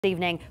This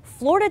evening,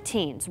 Florida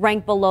teens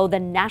rank below the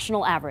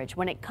national average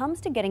when it comes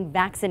to getting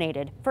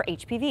vaccinated for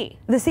HPV.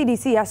 The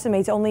CDC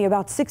estimates only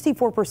about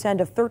 64%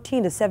 of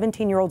 13 to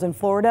 17-year-olds in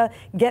Florida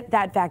get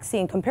that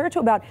vaccine, compared to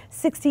about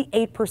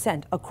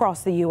 68%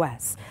 across the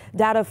U.S.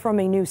 Data from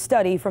a new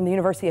study from the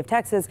University of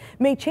Texas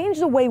may change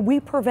the way we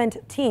prevent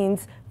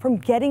teens from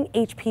getting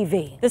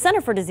HPV. The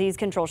Center for Disease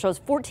Control shows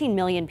 14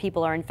 million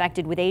people are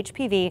infected with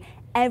HPV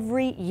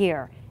every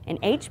year. And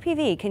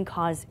HPV can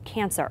cause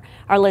cancer.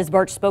 Our Liz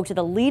Birch spoke to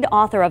the lead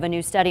author of a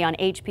new study on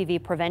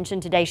HPV prevention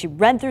today. She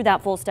read through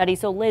that full study.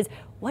 So Liz,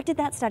 what did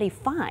that study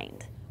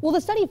find? Well, the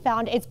study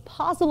found it's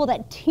possible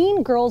that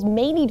teen girls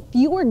may need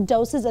fewer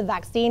doses of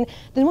vaccine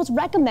than what's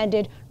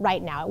recommended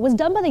right now. It was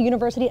done by the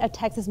University of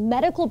Texas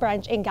Medical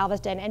Branch in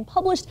Galveston and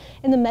published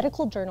in the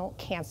medical journal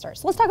Cancer.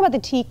 So let's talk about the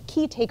key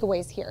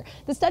takeaways here.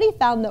 The study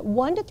found that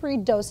 1 to 3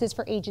 doses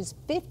for ages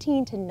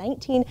 15 to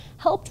 19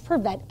 helped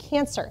prevent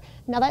cancer.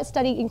 Now, that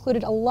study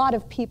included a lot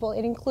of people.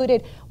 It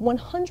included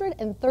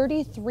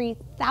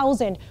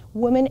 133,000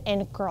 women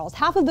and girls.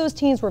 Half of those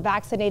teens were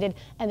vaccinated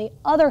and the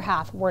other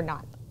half were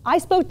not. I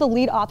spoke to the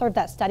lead author of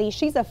that study.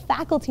 She's a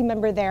faculty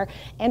member there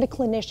and a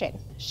clinician.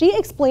 She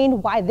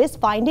explained why this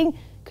finding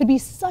could be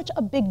such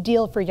a big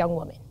deal for young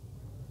women.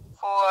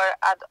 For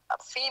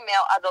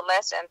female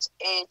adolescents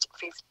aged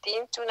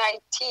 15 to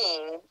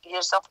 19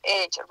 years of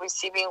age,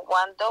 receiving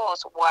 1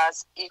 dose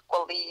was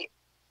equally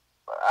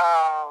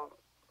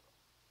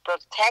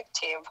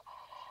protective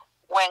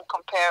when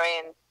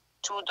comparing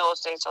 2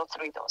 doses or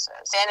 3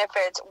 doses.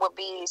 Benefits would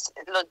be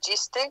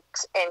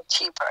logistics and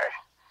cheaper.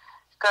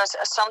 Because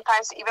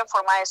sometimes even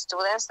for my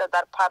students that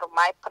are part of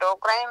my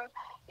program,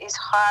 it's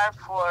hard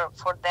for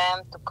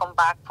them to come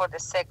back for the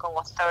 2nd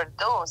or 3rd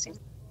dose.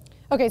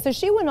 Okay, so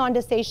she went on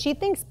to say she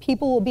thinks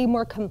people will be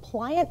more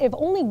compliant if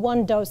only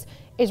 1 dose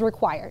is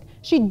required.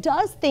 She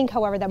does think,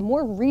 however, that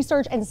more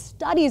research and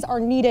studies are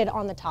needed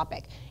on the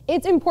topic.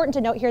 It's important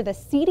to note here the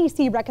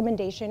CDC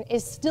recommendation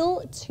is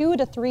still 2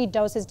 to 3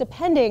 doses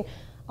depending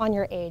on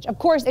your age. Of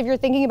course, if you're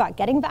thinking about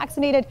getting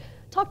vaccinated,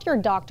 talk to your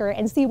doctor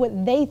and see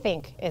what they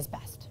think is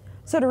best.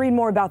 So to read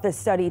more about this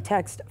study,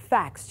 text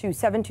FACTS to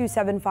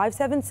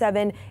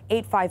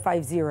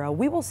 727-577-8550.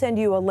 We will send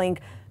you a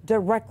link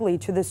directly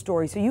to this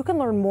story so you can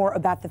learn more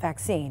about the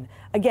vaccine.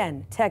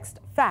 Again, text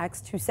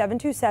FACTS to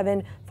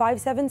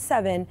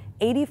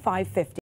 727-577-8550.